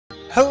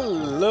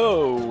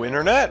Hello,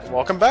 Internet!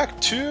 Welcome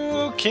back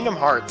to Kingdom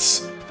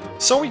Hearts.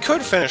 So we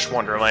could finish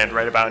Wonderland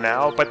right about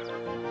now, but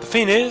the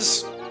thing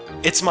is,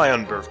 it's my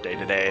own birthday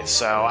today,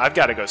 so I've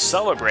got to go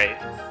celebrate.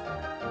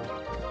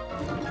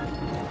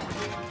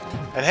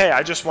 And hey,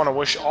 I just want to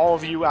wish all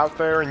of you out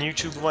there in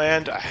YouTube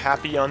land a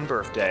happy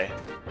unbirthday.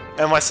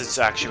 Unless it's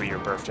actually your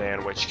birthday,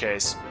 in which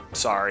case,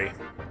 sorry.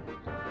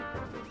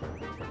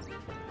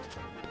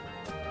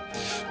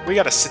 We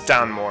gotta sit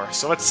down more,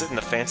 so let's sit in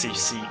the fancy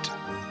seat.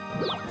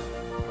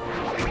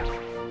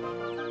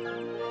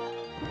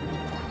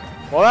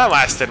 Well, that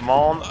lasted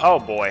long. Oh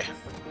boy.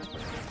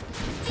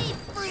 Deep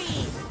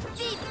freeze!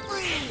 Deep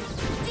freeze!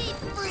 Deep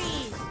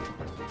freeze!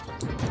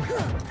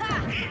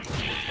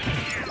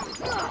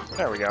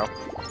 There we go.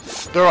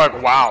 They're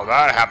like, wow,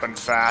 that happened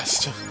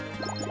fast.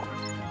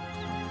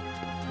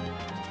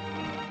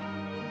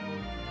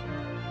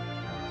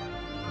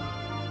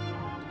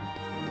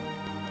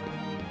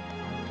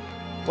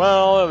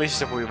 Well, at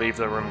least if we leave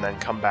the room and then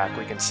come back,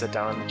 we can sit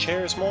down in the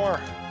chairs more.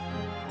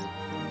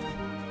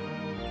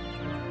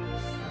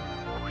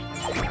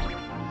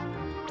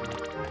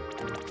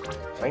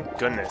 Thank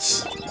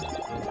goodness.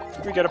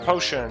 We get a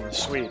potion.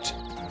 Sweet.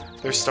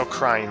 They're still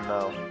crying,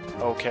 though.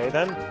 Okay,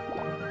 then.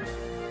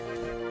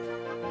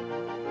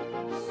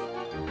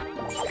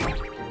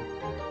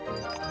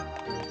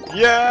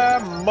 Yeah,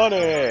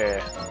 money!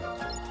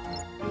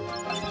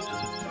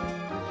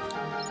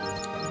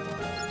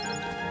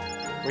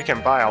 We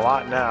can buy a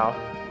lot now.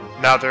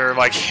 Now they're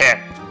like, heh,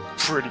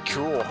 pretty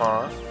cool,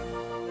 huh?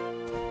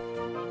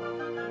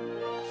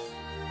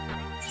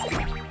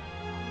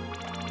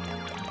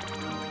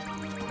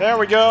 There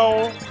we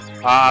go!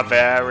 A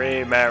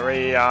very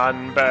merry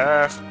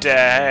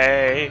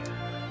birthday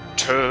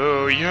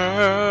to you!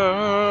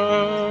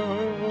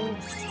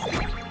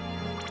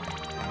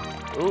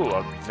 Ooh,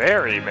 a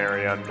very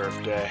merry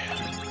birthday.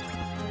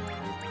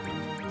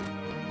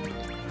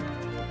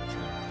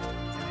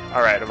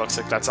 Alright, it looks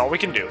like that's all we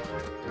can do.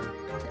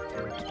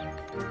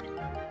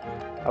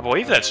 I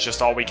believe that's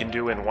just all we can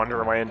do in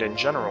Wonderland in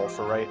general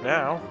for right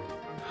now.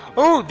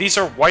 Oh, these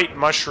are white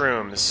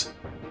mushrooms!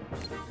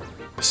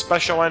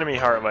 Special enemy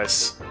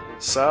Heartless.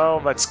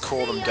 So, let's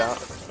cool them down.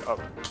 Oh,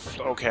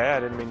 okay, I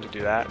didn't mean to do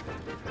that.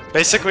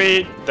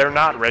 Basically, they're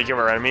not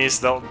regular enemies.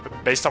 They'll,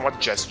 based on what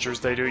gestures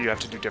they do, you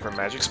have to do different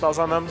magic spells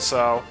on them.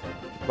 So,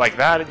 like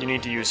that, you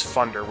need to use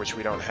Thunder, which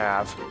we don't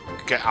have.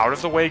 Get out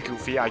of the way,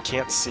 Goofy. I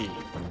can't see.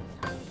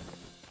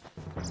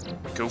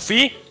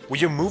 Goofy? Will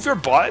you move your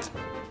butt?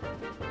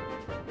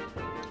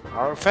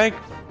 Oh,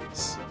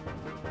 thanks.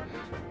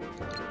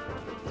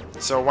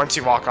 So, once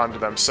you walk onto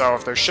them, so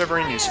if they're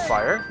shivering, use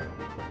Fire.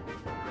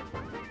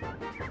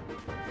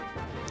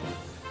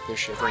 They're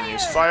shivering,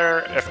 use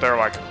Fire. If they're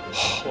like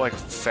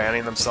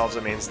fanning themselves,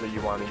 it means that you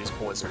want to use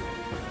Blizzard.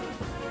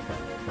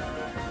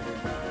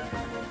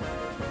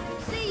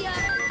 See ya!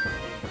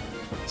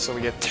 So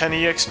we get 10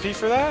 EXP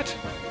for that.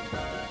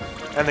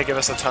 And they give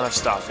us a ton of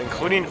stuff,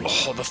 including,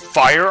 oh, the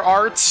Fire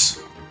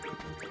Arts!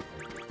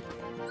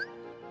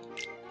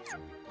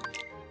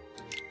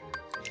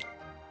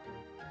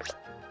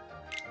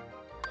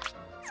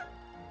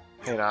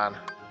 Hang on.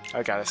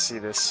 I gotta see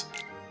this.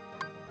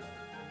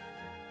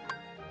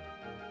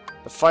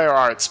 The Fire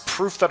Arts.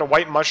 Proof that a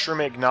white mushroom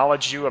may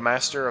acknowledge you, a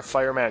master of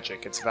fire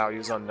magic. Its value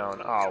is unknown.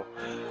 Oh.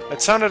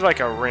 It sounded like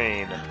a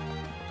rain.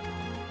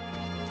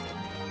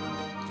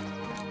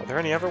 Are there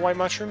any other white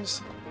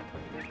mushrooms?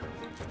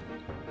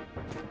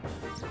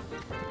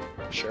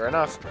 Sure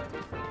enough.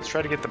 Let's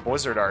try to get the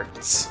Blizzard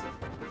Arts.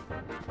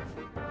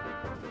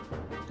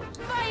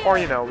 Fire! Or,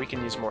 you know, we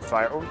can use more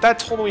fire. Oh, that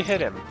totally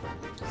hit him.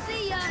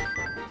 See ya!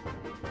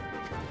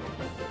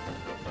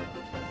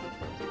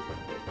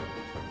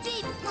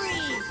 Deep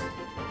freeze!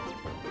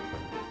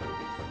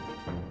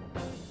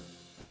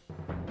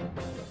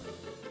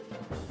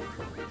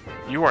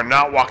 You are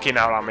not walking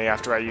out on me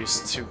after I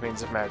used 2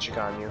 Queens of Magic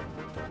on you.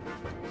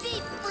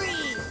 Deep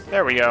freeze!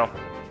 There we go.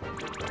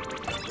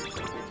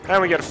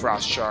 And we get a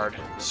Frost Shard.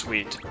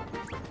 Sweet.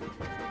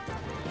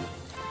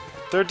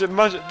 There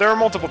are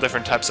multiple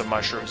different types of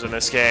mushrooms in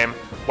this game.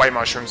 White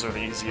mushrooms are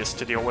the easiest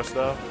to deal with,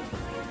 though.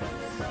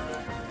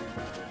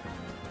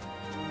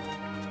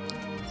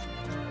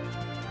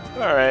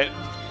 Alright,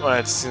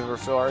 let's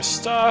refill our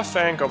stuff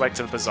and go back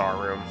to the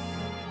Bazaar Room.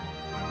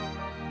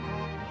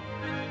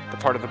 The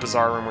part of the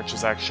Bazaar Room which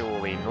is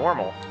actually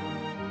normal.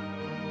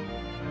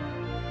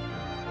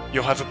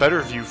 You'll have a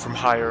better view from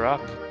higher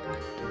up.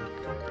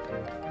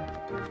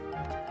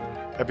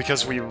 And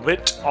because we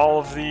lit all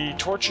of the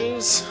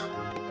torches,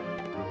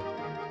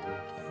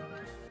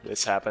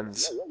 this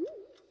happens.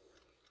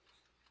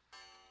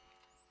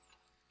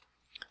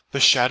 The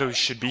shadows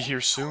should be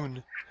here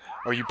soon.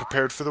 Are you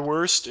prepared for the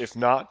worst? If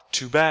not,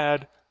 too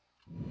bad.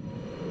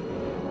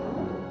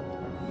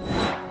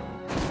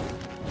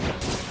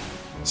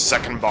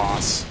 Second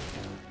boss.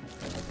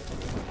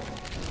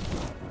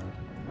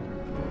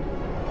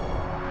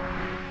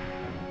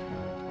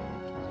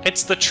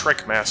 It's the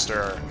Trick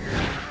Master.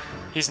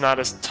 He's not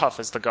as tough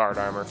as the guard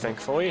armor,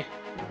 thankfully.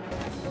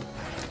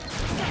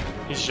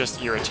 He's He's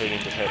just irritating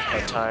to hit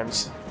at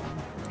times.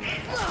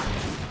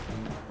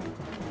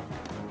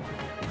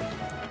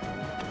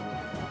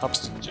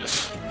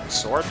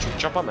 Sword?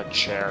 Jump on the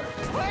chair.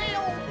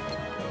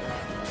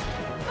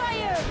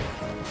 Fire!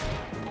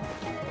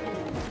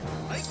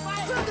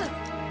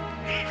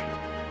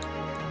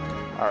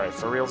 Alright,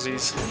 for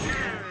realsies.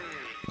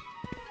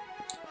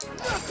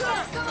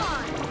 Come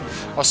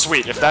on! Oh,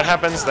 sweet. If that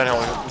happens, then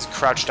he'll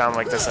crouch down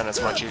like this and it's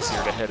much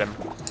easier to hit him.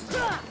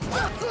 Come on!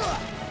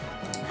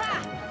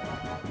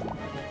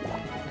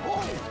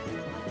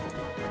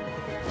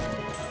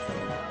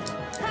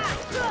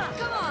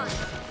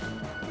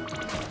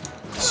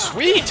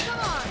 Sweet!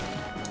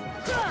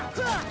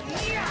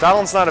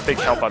 Donald's not a big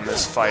help on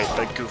this fight,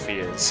 but Goofy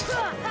is.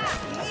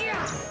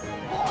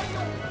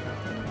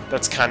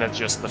 That's kind of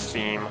just the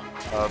theme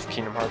of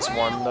Kingdom Hearts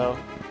 1, though.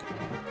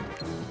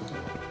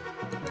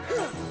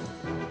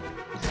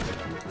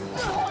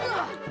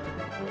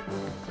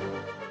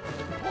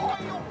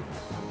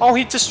 Oh,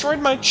 he destroyed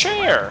my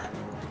chair!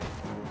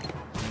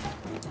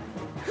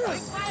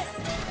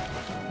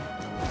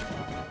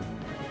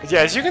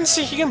 Yeah, as you can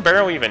see, he can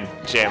barely even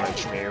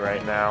damage me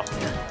right now.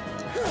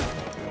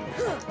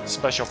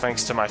 Special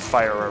thanks to my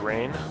fire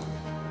rain.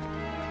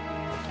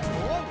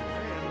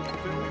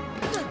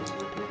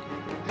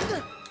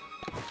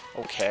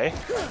 Okay.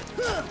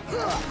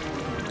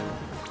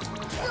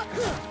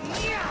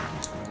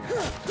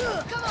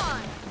 Come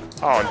on!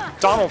 Oh, and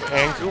Donald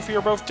and Goofy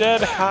are both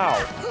dead?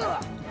 How?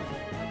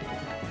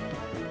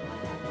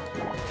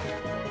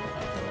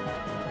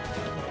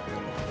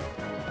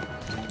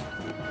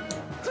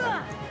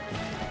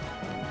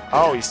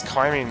 Oh, he's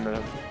climbing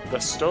the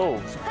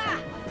stove.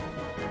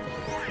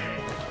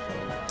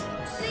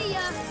 See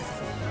ya!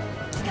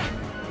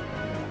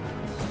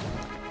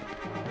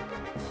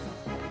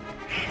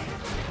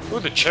 Ooh,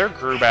 the chair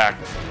grew back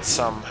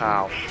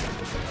somehow.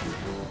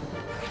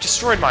 He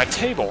destroyed my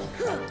table.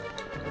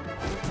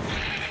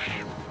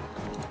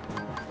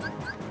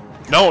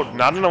 No,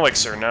 not an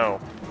elixir, no.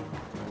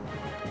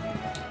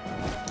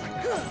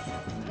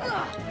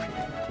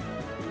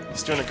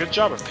 He's doing a good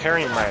job of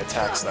parrying my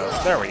attacks, though.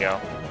 There we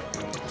go.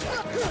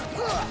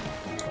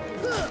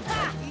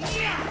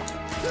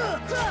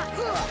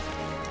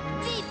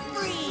 Deep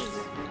freeze!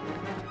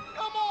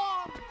 Come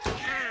on!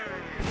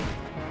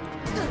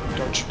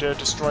 Don't you dare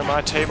destroy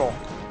my table.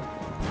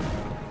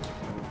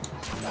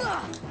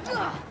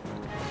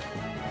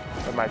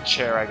 Or my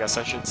chair, I guess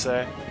I should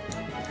say.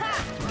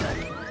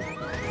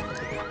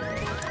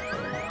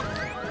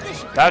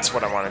 That's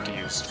what I wanted to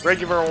use.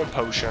 Regular old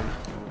potion.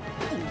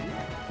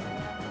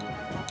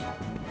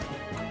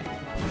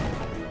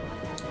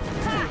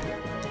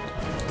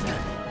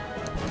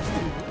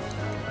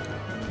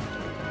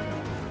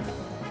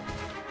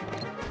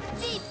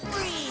 Deep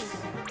freeze!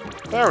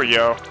 There we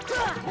go.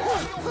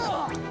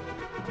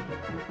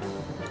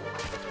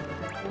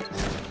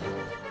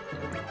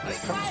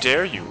 How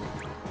dare you?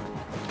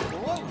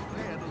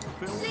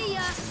 See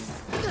ya!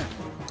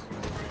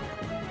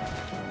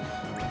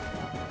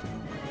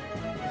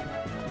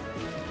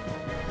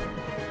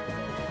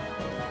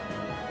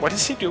 What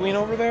is he doing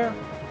over there?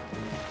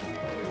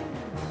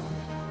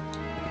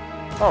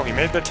 Oh, he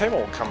made the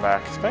table come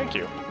back. Thank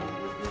you.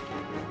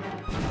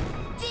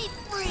 Deep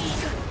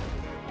freeze!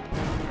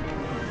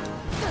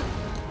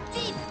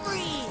 Deep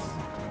freeze!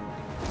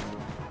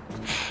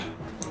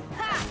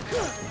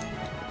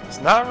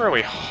 It's not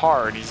really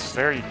hard. He's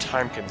very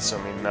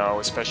time-consuming, though,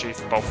 especially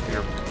if both of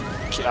your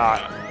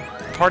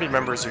party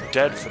members are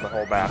dead for the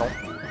whole battle.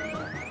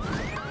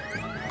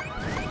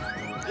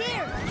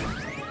 Here!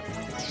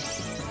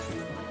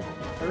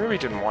 I really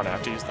didn't want to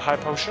have to use the high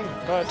potion,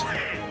 but...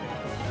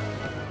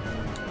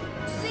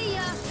 See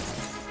ya!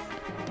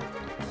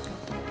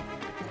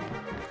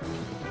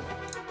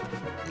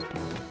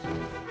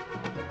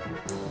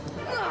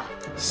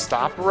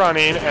 Stop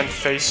running and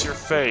face your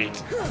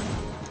fate.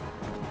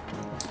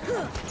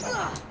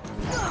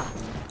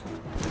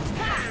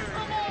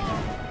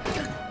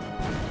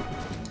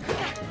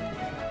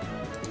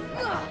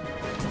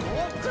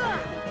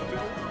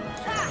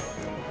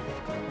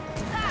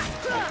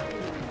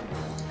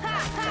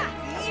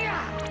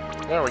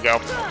 There we go.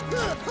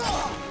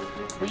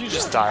 Will you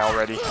just die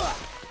already?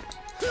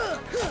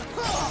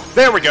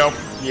 There we go!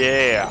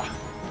 Yeah!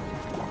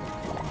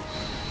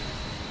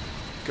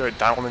 Good,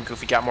 Donald and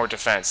Goofy got more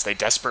defense. They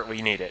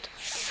desperately need it.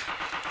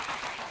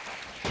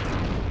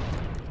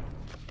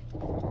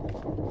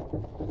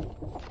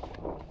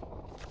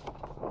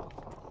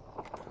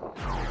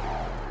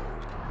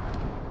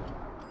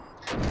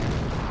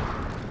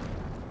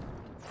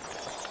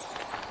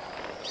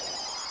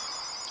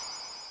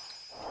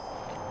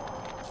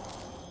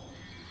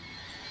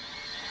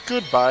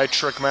 Goodbye,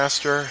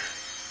 Trickmaster.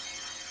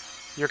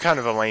 You're kind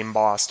of a lame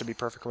boss, to be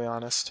perfectly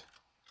honest.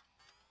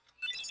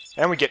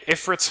 And we get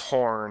Ifrit's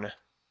Horn.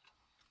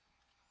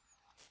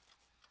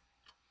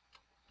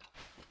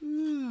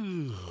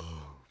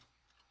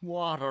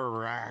 What a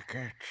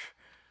racket.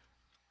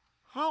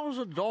 How's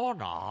a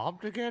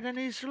doorknob to get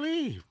any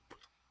sleep?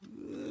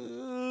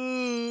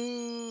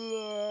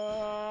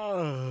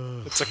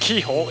 The It's a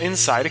keyhole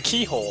inside a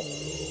keyhole.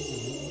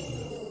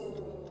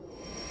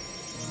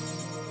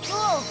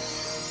 Whoa!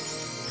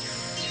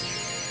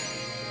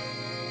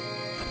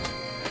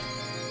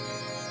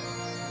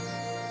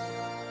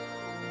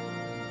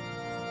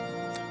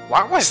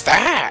 What was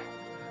that?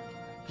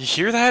 You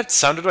hear that? It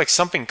sounded like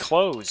something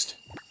closed.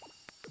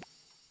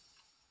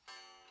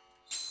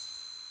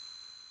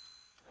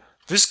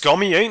 This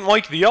gummy ain't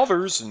like the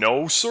others,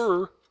 no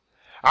sir.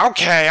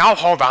 Okay, I'll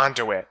hold on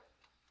to it.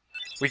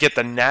 We get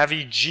the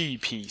Navi G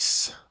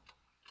piece.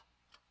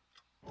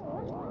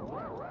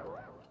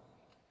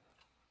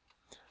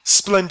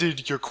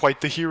 Splendid, you're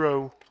quite the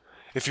hero.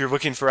 If you're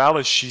looking for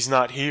Alice, she's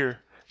not here.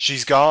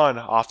 She's gone,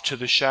 off to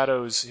the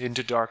shadows,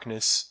 into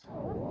darkness.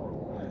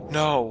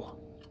 No.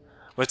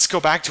 Let's go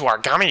back to our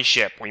gummy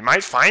ship. We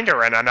might find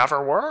her in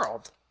another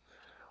world.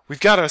 We've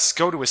got to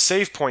go to a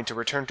save point to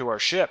return to our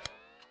ship.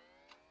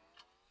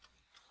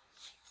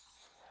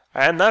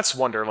 And that's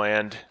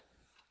Wonderland.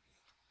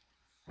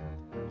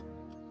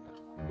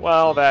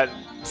 Well, that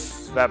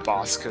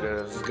boss could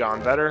have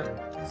gone better.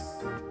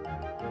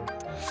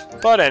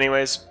 But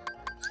anyways,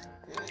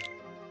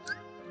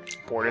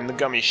 board in the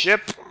gummy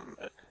ship.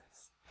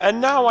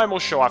 And now I will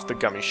show off the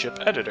gummy ship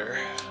editor.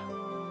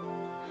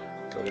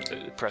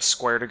 Press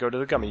square to go to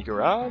the gummy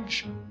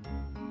garage.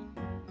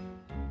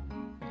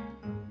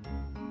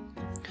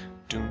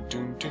 Doom,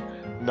 doom, doom.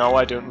 No,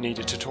 I don't need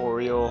a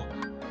tutorial.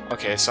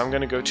 Okay, so I'm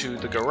gonna go to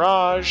the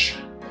garage.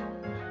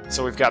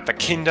 So we've got the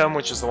Kingdom,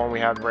 which is the one we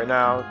have right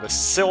now, the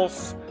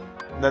Sylph,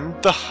 and then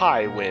the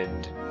High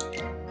Wind.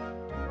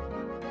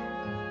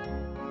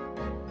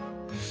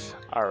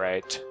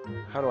 Alright,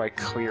 how do I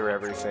clear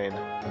everything?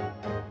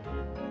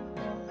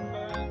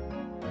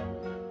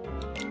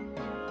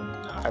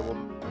 I will...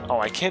 Oh,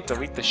 I can't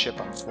delete the ship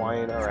I'm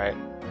flying, alright.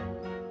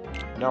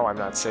 No, I'm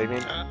not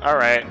saving.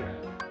 Alright.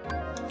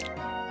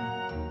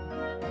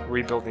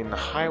 Rebuilding the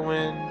High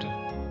Wind.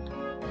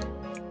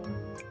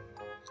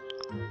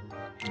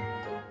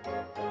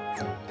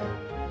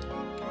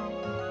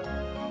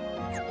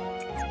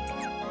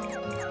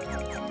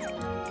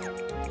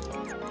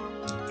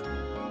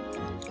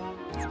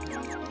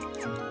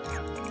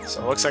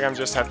 So it looks like I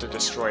just have to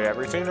destroy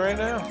everything right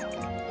now.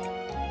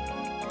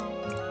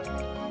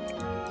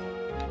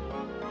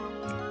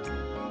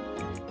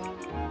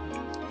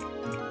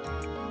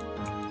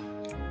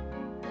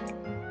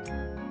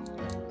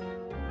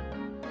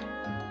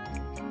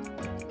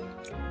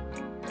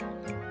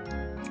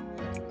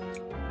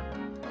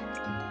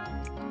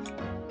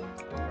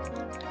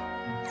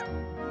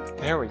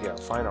 There we go,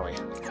 finally.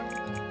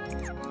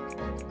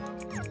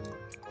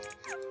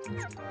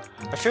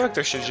 I feel like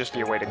there should just be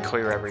a way to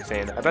clear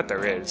everything. I bet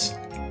there is.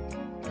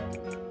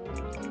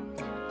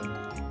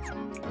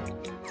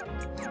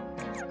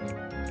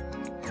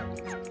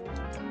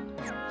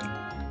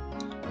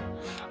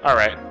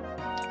 Alright.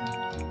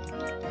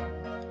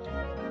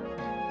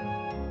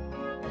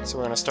 So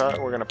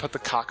we're gonna put the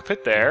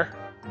cockpit there.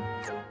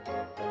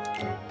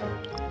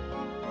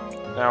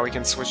 Now we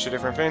can switch to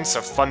different things.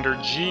 So Thunder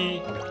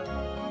G.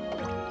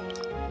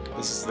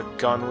 This is the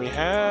gun we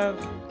have.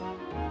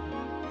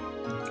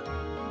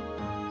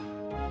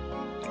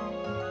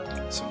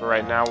 So for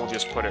right now, we'll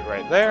just put it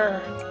right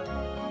there.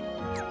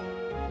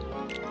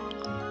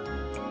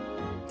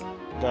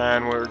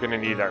 Then we're gonna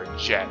need our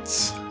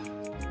jets.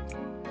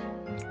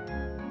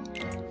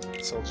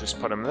 So we'll just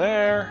put them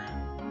there.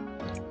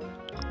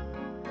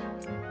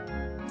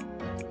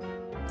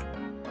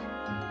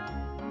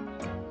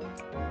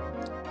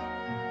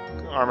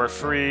 Armor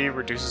free,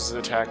 reduces the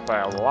attack by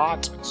a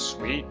lot.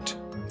 Sweet.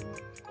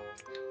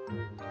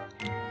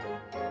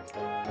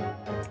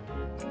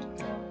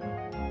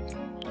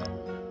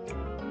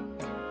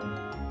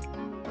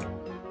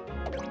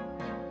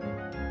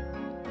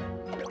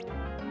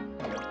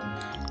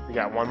 We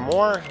got one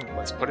more.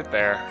 Let's put it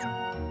there.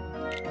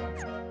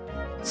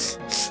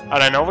 And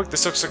I know, look,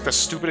 this looks like the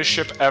stupidest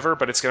ship ever,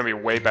 but it's going to be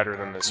way better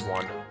than this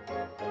one.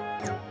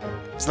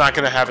 It's not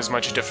going to have as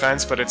much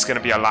defense, but it's going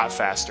to be a lot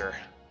faster.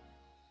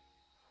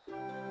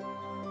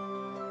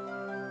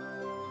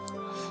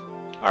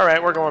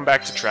 Alright, we're going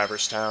back to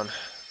Traverse Town.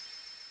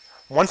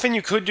 One thing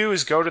you could do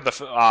is go to the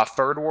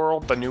third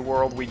world, the new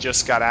world we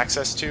just got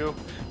access to.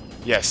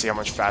 Yeah, see how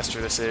much faster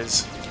this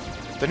is?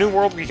 The new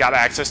world we got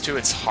access to,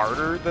 it's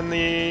harder than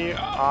the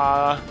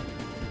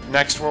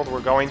next world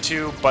we're going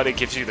to, but it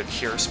gives you the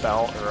cure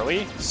spell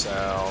early,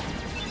 so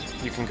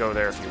you can go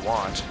there if you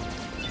want.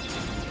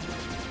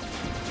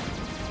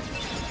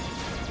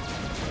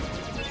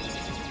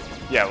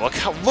 Yeah,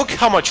 look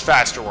how much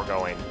faster we're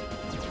going.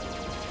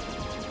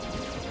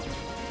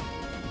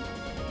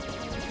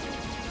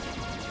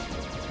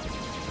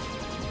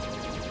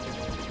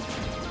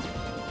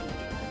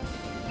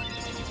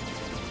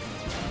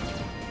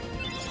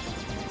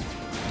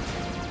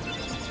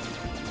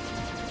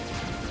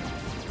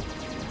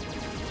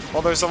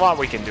 Well, there's a lot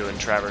we can do in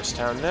Traverse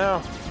Town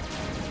now.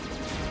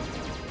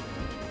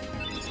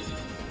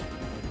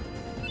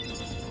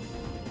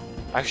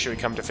 Actually,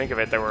 come to think of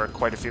it, there were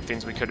quite a few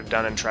things we could have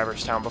done in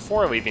Traverse Town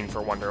before leaving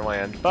for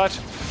Wonderland, but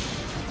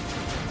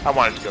I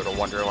wanted to go to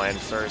Wonderland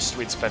first.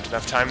 We'd spent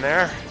enough time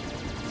there.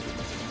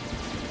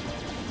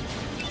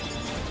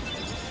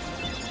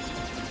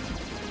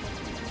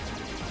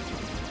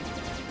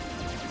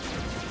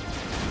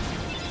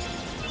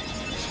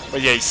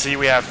 But yeah, you see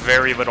we have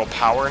very little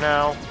power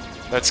now.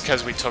 That's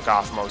because we took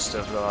off most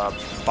of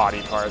the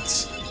body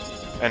parts.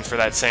 And for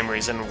that same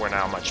reason, we're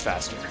now much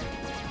faster.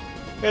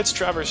 It's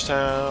Traverse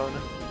Town.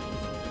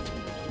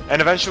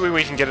 And eventually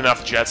we can get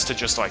enough jets to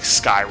just, like,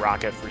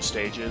 skyrocket through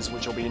stages,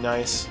 which will be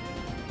nice.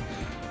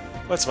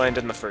 Let's land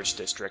in the first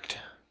district.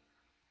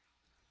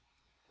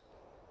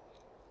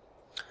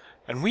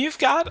 And we've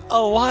got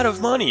a lot of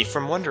money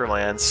from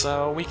Wonderland,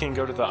 so we can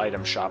go to the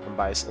item shop and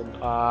buy some,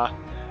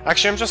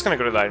 actually, I'm just gonna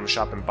go to the item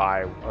shop and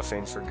buy a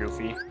thing for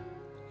Goofy.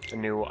 A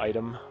new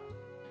item.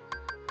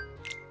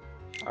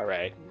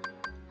 Alright.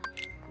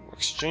 We're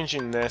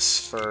exchanging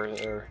this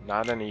for,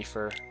 not an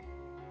ether.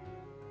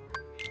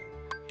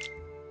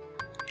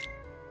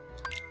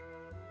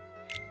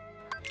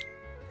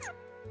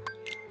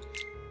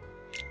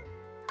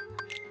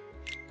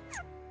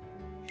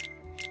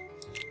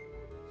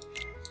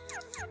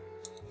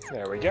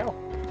 There we go.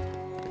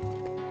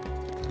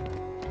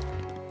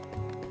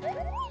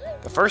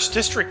 The first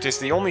district is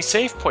the only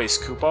safe place,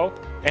 Koopo,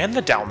 and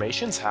the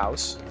Dalmatian's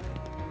house.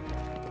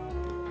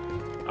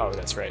 Oh,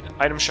 that's right.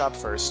 Item shop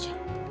first.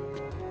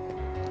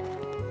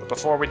 But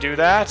before we do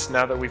that,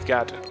 now that we've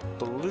got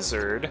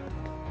Blizzard,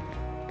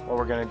 what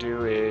we're gonna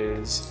do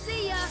is...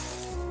 See ya.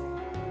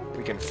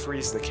 We can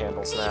freeze the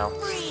candles now.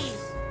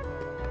 Freeze.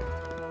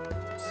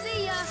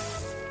 See ya.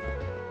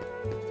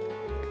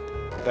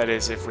 That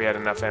is, if we had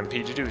enough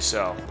MP to do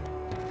so.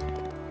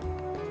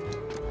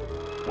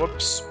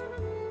 Whoops.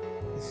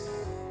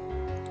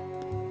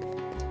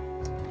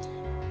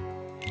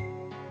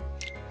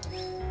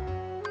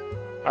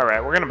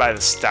 Alright, we're gonna buy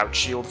the Stout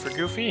Shield for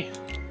Goofy.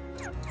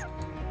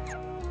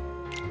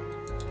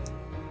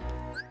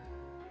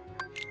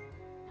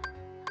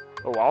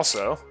 Oh,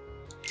 also,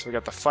 so we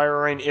got the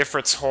Fire Rain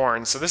Ifrit's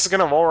Horn. So this is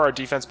gonna lower our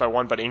defense by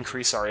 1, but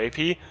increase our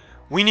AP.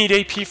 We need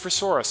AP for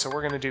Sora, so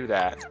we're gonna do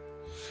that.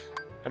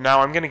 And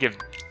now I'm gonna give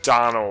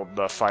Donald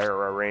the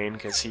Fire Rain,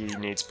 because he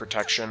needs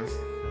protection.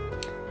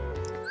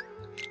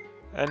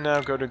 And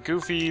now go to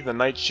Goofy, the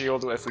Night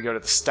Shield, if we go to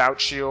the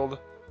Stout Shield.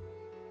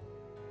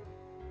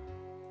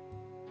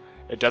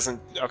 It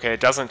doesn't... Okay, it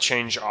doesn't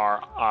change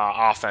our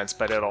offense,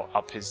 but it'll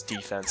up his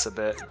defense a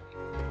bit.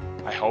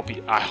 I hope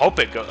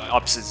it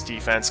ups his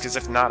defense, because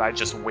if not, I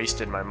just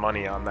wasted my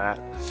money on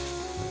that.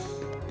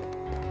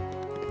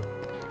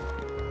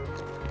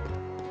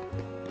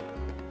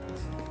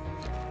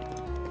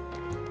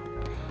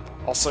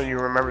 Also, you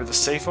remember the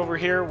safe over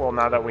here? Well,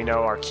 now that we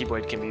know our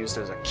Keyblade can be used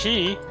as a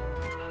key,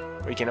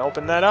 we can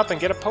open that up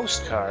and get a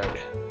postcard.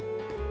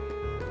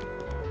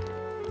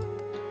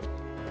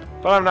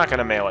 But I'm not going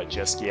to mail it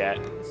just yet.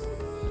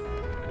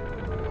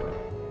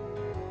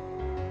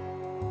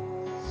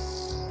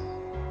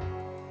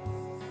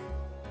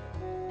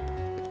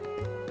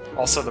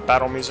 Also, the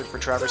battle music for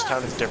Traverse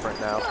Town is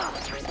different now.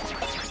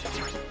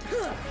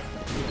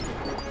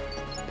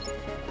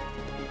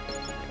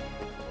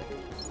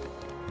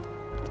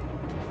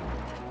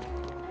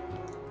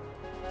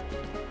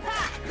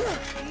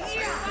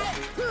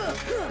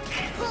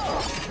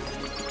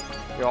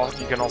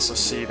 You can also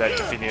see that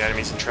defeating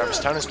enemies in Traverse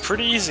Town is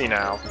pretty easy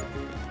now.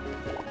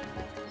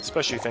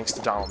 Especially thanks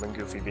to Donald and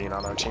Goofy being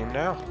on our team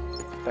now.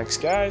 Thanks,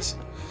 guys.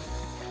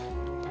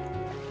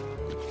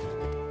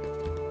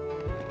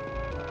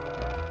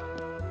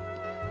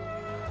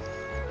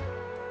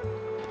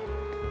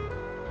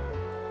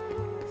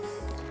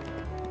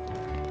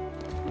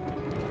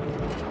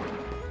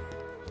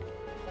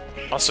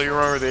 Also, you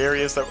remember the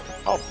areas that...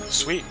 Oh,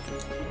 sweet.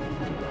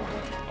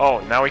 Oh,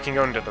 now we can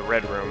go into the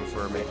red room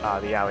for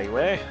the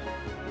alleyway.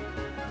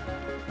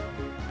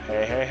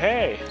 Hey, hey,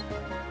 hey!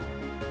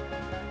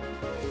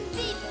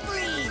 Deep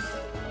freeze.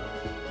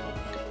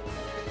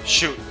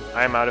 Shoot,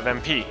 I'm out of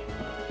MP.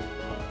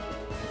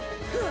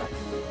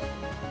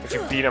 If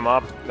you beat him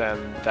up,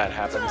 then that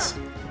happens.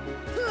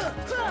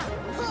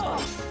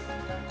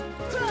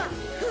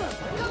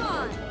 Come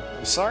on.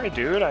 I'm sorry,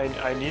 dude,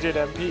 I needed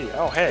MP.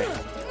 Oh, hey.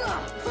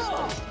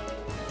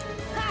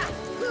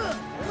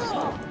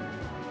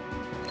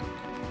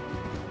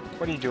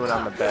 What are you doing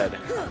on the bed?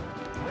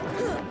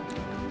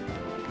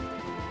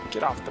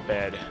 Get off the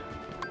bed.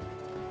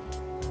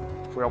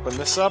 If we open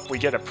this up, we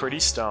get a Pretty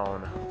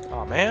Stone.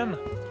 Aw, man.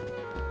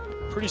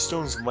 Pretty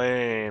Stone's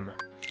lame.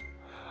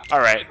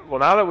 Alright, well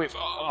now that we've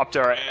upped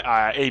our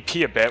AP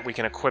a bit, we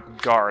can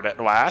equip Guard at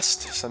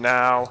last. So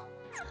now,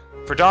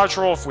 for dodge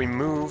roll, if we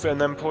move and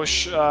then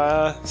push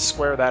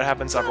square, that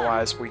happens.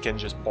 Otherwise, we can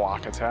just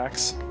block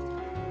attacks.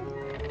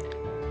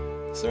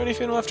 Is there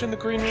anything left in the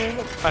green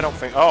room? I don't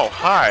think... Oh,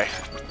 hi!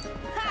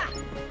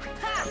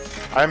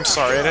 I'm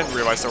sorry, I didn't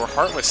realize there were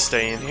Heartless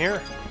staying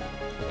here.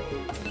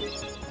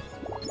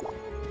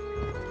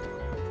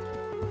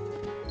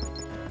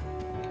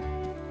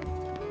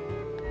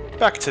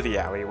 Back to the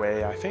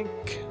alleyway, I think.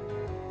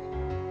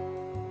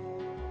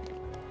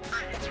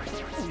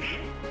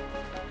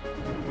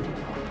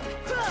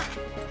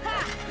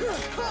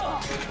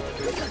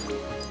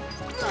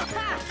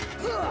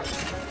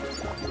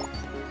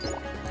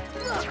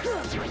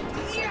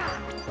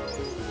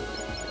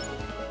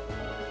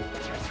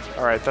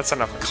 Alright, that's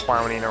enough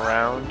clowning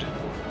around.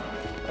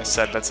 I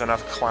said that's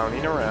enough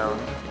clowning around.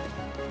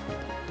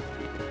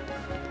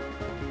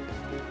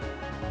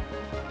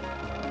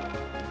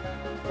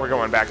 We're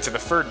going back to the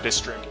 3rd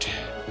district.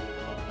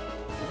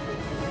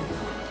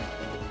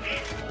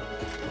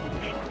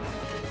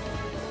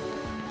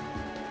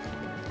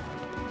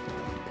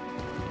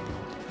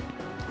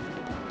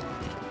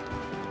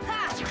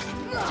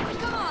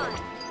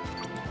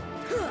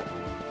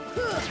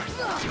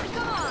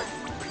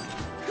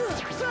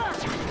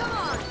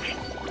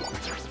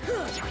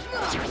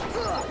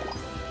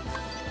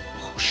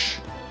 Whoosh.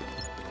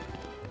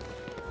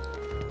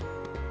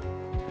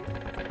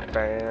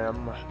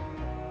 Bam.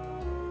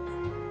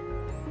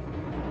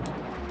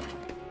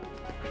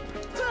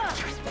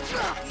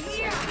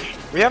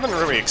 We haven't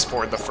really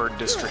explored the 3rd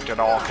district at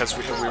all because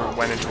we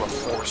went into a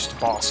forced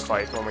boss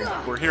fight when we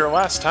were here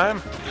last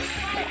time.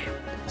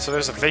 So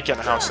there's a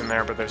vacant house in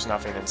there, but there's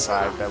nothing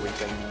inside that we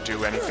can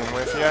do anything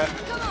with yet.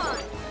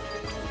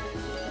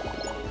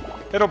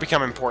 It'll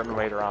become important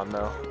later on,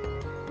 though.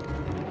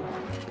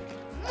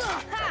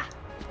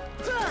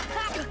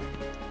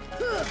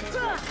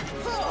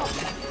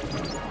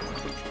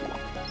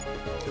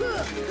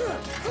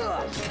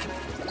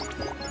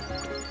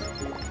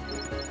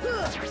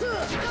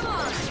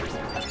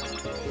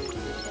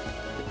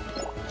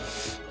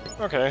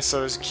 Okay, so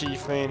there's a key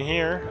thing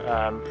here.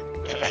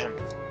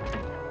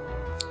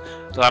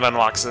 That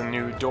unlocks a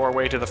new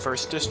doorway to the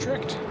 1st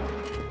district.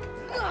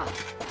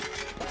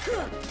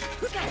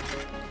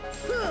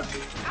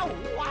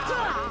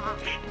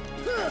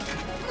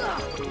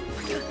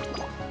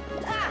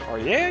 Oh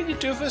yeah, you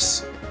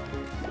doofus!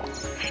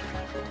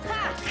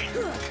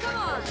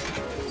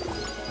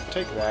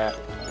 Take that.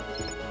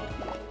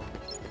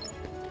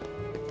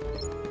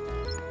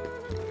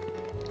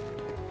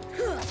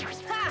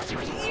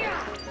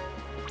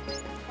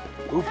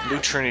 Ooh, blue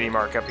Trinity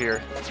mark up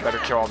here. Better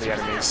kill all the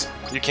enemies.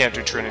 You can't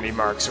do Trinity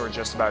marks or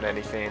just about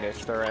anything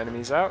if there are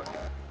enemies out.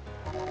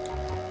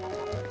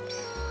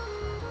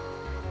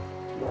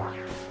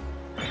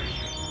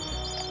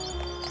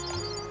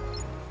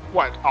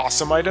 What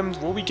awesome items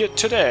will we get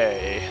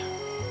today?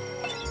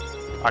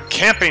 A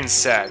camping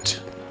set!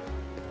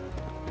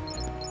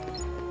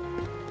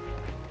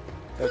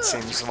 That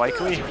seems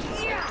likely.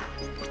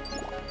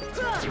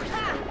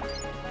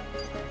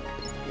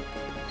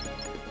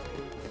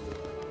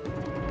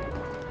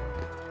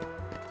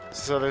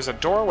 So there's a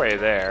doorway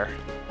there.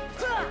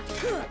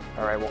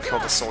 Alright, we'll kill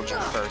the soldier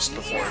first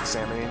before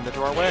examining the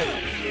doorway.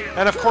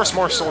 And of course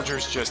more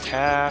soldiers just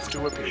have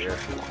to appear.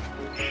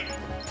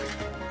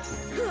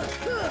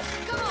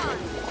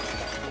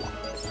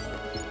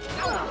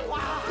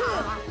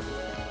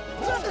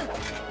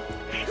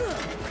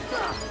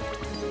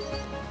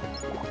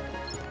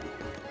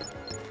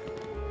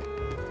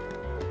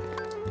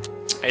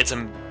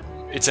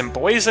 It's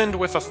emblazoned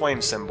with a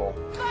flame symbol.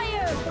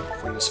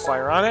 If we use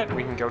fire on it,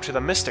 we can go to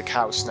the Mystic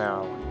House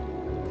now.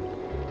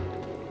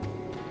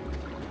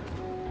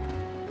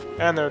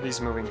 And there are these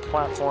moving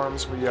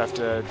platforms where you have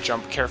to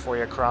jump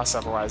carefully across,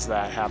 otherwise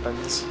that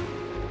happens.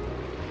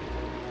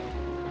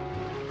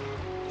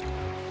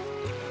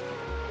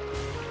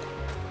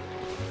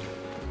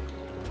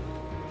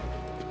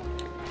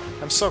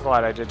 I'm so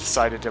glad I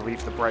decided to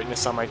leave the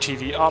brightness on my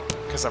TV up,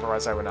 because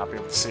otherwise I would not be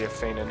able to see a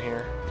thing in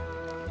here.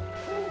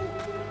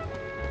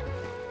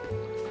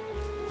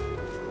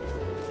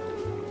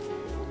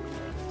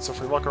 So if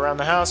we look around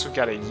the house, we've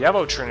got a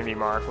yellow Trinity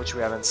mark, which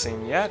we haven't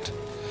seen yet.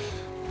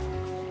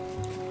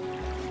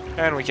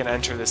 And we can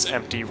enter this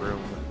empty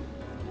room.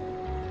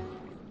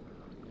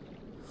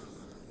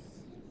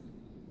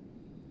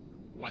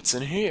 What's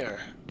in here?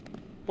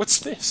 What's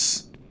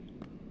this?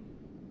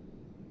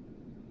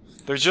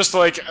 They're just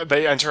like,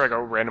 they enter like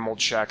a random old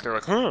shack. They're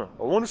like, huh,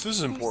 I wonder if this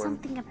is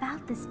important. There's something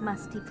about this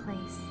musty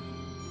place.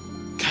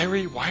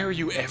 Kyrie, why are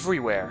you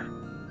everywhere?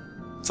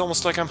 It's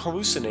almost like I'm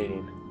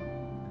hallucinating.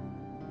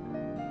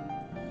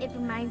 It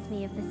reminds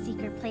me of the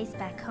secret place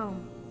back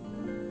home,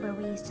 where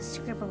we used to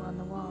scribble on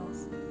the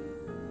walls.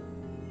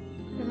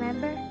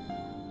 Remember?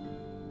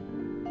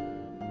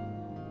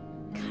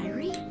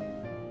 Kyrie?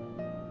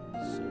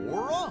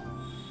 Sora?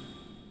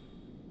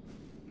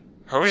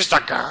 Who's the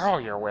girl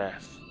you're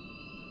with?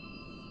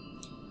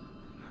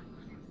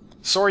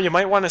 Sora, you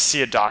might want to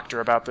see a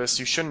doctor about this.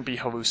 You shouldn't be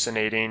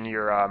hallucinating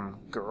your,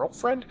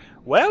 girlfriend?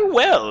 Well,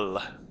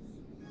 well.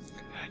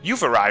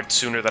 You've arrived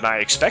sooner than I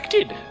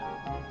expected.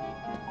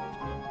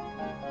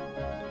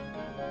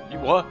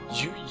 What?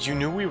 You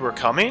knew we were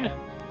coming?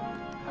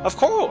 Of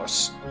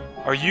course.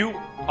 Are you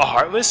a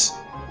Heartless?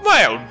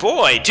 My old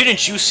boy,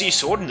 didn't you see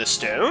Sword in the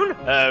Stone?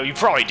 You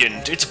probably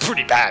didn't. It's a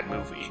pretty bad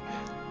movie.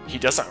 He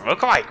doesn't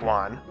look like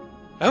one.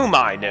 Oh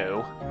my,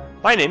 no.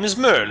 My name is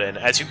Merlin.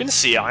 As you can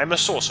see, I am a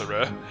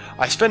sorcerer.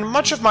 I spend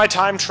much of my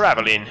time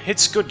traveling.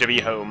 It's good to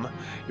be home.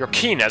 Your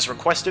king has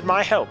requested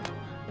my help.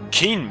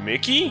 King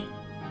Mickey?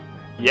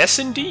 Yes,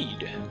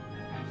 indeed.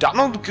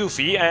 Donald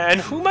Goofy,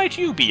 and who might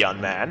you be, young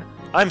man?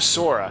 I'm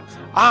Sora.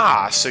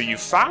 Ah, so you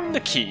found the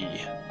key.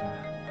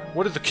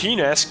 What did the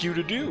key ask you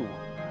to do?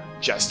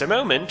 Just a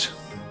moment.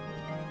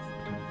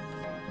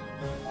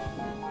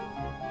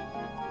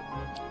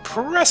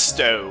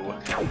 Presto!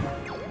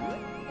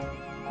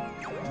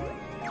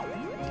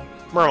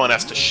 Merlin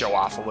has to show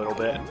off a little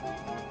bit.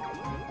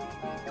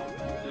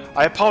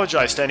 I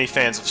apologize to any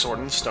fans of Sword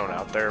and Stone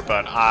out there,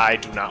 but I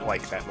do not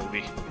like that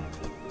movie.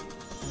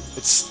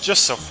 It's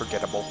just so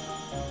forgettable.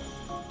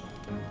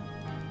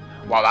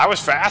 Wow, that was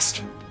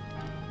fast!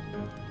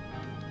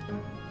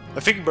 I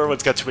think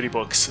Merlin's got too many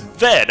books.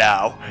 There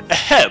now!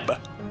 Ahem!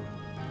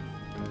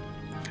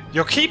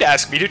 Your kid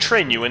asked me to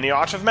train you in the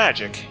art of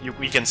magic.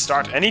 We can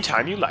start any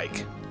time you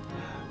like.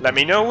 Let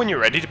me know when you're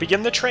ready to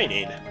begin the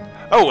training.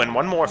 Oh, and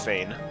one more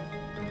thing.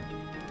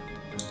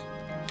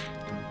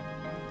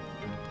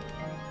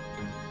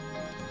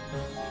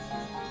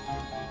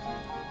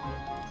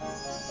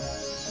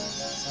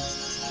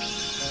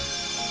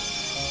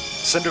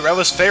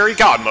 Cinderella's fairy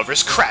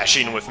godmother's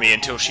crashing with me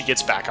until she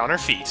gets back on her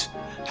feet.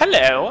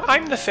 Hello,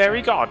 I'm the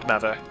fairy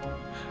godmother.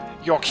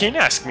 Your king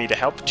asked me to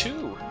help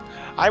too.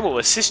 I will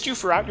assist you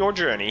throughout your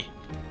journey.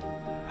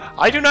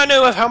 I do not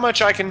know of how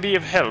much I can be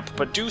of help,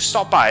 but do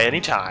stop by any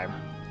time.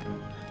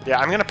 Yeah,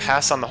 I'm gonna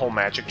pass on the whole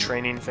magic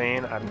training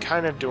thing. I'm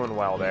kind of doing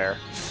well there.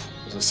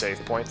 There's a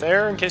save point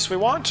there in case we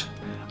want.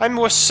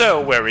 I'm so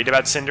worried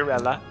about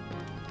Cinderella.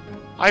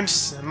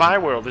 My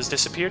world has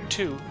disappeared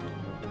too.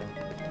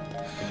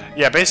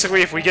 Yeah,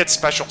 basically, if we get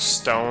special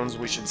stones,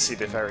 we should see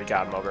the fairy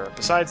godmother.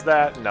 Besides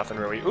that, nothing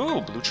really.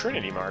 Ooh, blue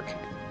Trinity mark.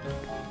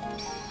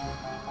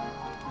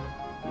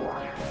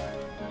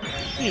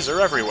 These are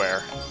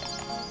everywhere.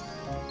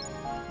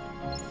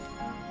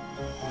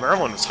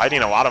 Merlin was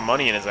hiding a lot of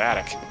money in his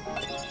attic.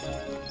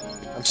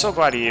 I'm so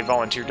glad he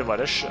volunteered to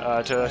let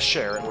us to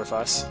share it with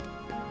us.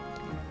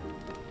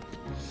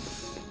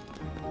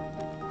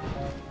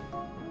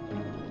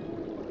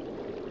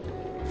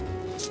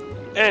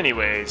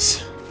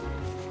 Anyways.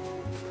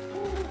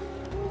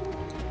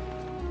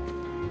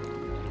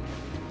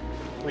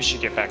 We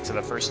should get back to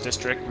the first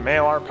district,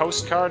 mail our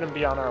postcard, and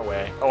be on our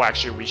way. Oh,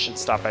 actually, we should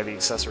stop by the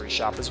accessory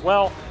shop as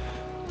well,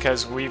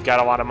 because we've got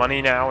a lot of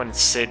money now, and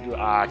Sid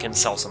can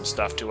sell some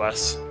stuff to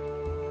us.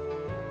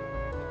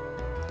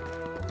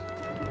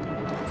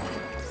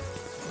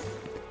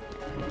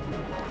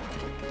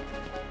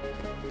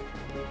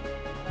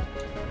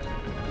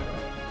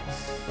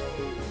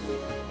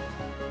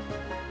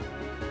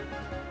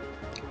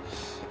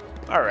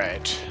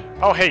 Alright.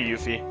 Oh, hey,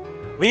 Yuffie.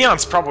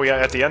 Leon's probably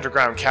at the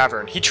underground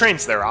cavern. He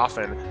trains there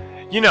often.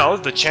 You know,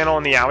 the channel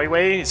in the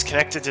alleyway is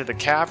connected to the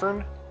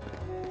cavern.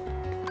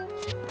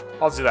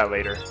 I'll do that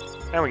later.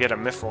 And we get a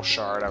mithril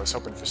shard. I was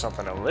hoping for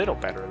something a little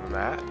better than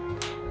that.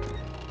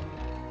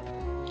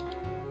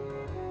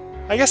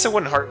 I guess it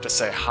wouldn't hurt to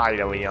say hi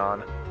to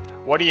Leon.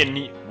 What do you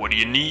need? What do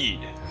you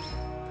need?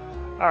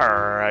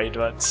 Alright,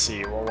 let's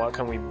see. Well, what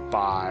can we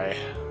buy?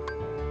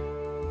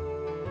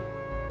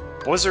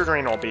 Blizzard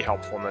Rain will be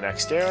helpful in the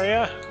next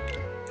area.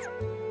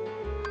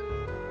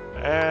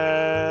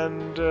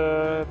 And,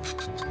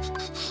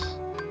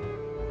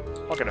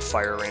 I'll get a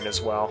Fire Rain as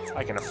well.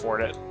 I can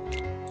afford it.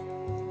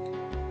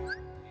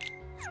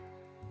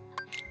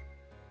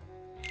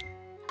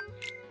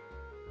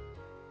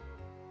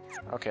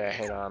 Okay,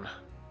 hang on.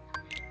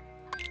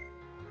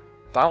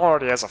 Donald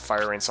already has a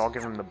Fire Rain, so I'll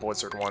give him the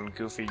Blizzard one.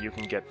 Goofy, you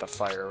can get the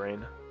Fire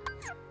Rain.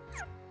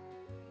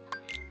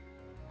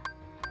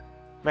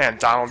 Man,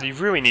 Donald, you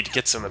really need to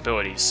get some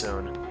abilities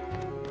soon.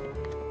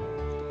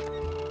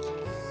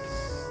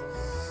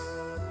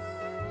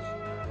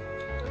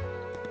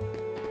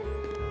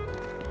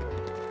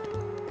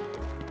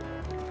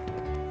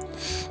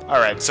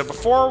 Alright, so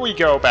before we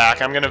go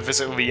back, I'm going to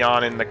visit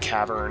Leon in the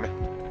cavern.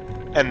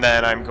 And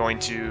then I'm going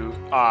to,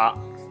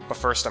 but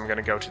first I'm going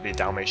to go to the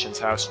Dalmatians'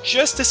 house,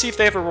 just to see if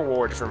they have a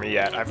reward for me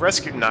yet. I've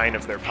rescued 9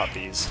 of their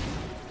puppies.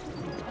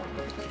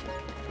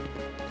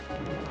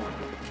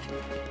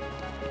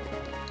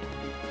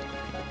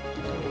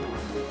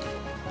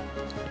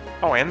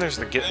 Oh, and there's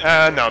the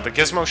no, the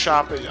Gizmo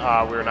shop,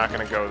 we're not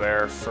going to go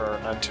there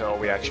until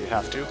we actually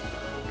have to.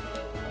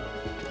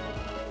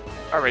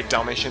 Alright,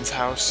 Dalmatians'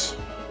 house.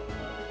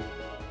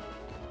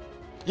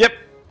 Yep!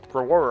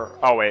 Reward.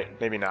 Oh, wait,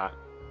 maybe not.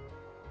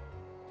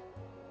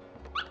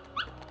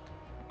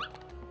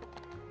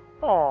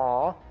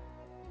 Aww.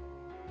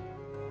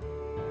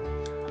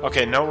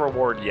 Okay, no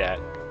reward yet.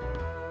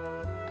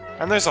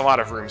 And there's a lot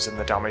of rooms in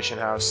the Dalmatian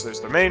house.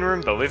 There's the main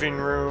room, the living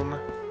room,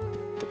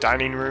 the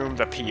dining room,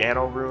 the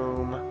piano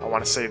room, I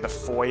want to say the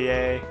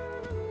foyer.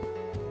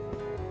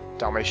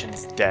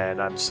 Dalmatian's den,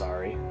 I'm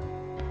sorry.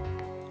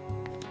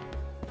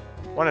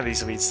 One of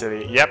these leads to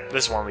the... Yep,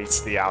 this one leads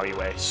to the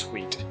alleyway.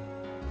 Sweet.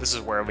 This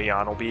is where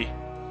Leon will be.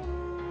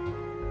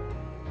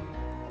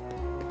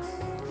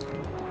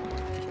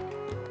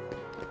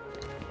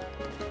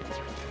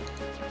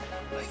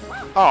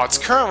 Oh, it's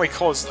currently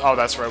closed. Oh,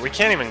 that's right. We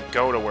can't even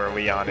go to where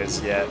Leon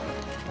is yet.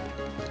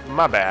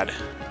 My bad.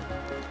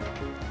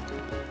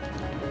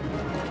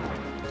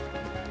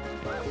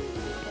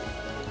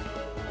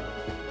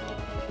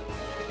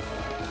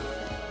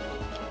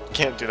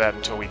 Can't do that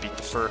until we beat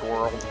the third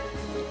world.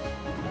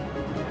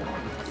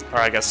 Or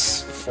I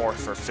guess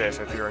fourth or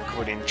fifth if you're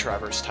including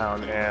Traverse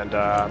Town and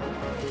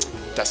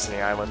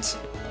Destiny Islands.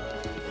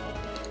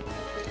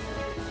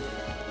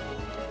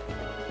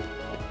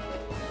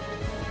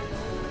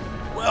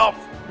 Well,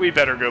 we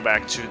better go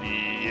back to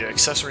the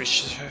accessory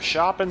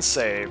shop and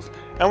save.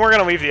 And we're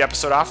going to leave the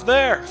episode off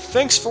there.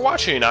 Thanks for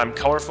watching. I'm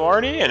Colorful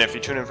Arty, and if you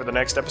tune in for the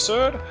next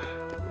episode,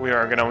 we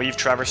are going to leave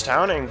Traverse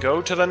Town and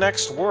go to the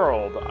next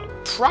world.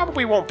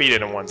 Probably won't beat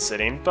it in one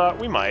sitting, but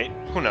we might.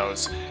 Who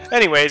knows?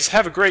 Anyways,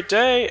 have a great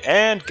day,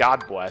 and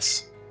God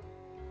bless.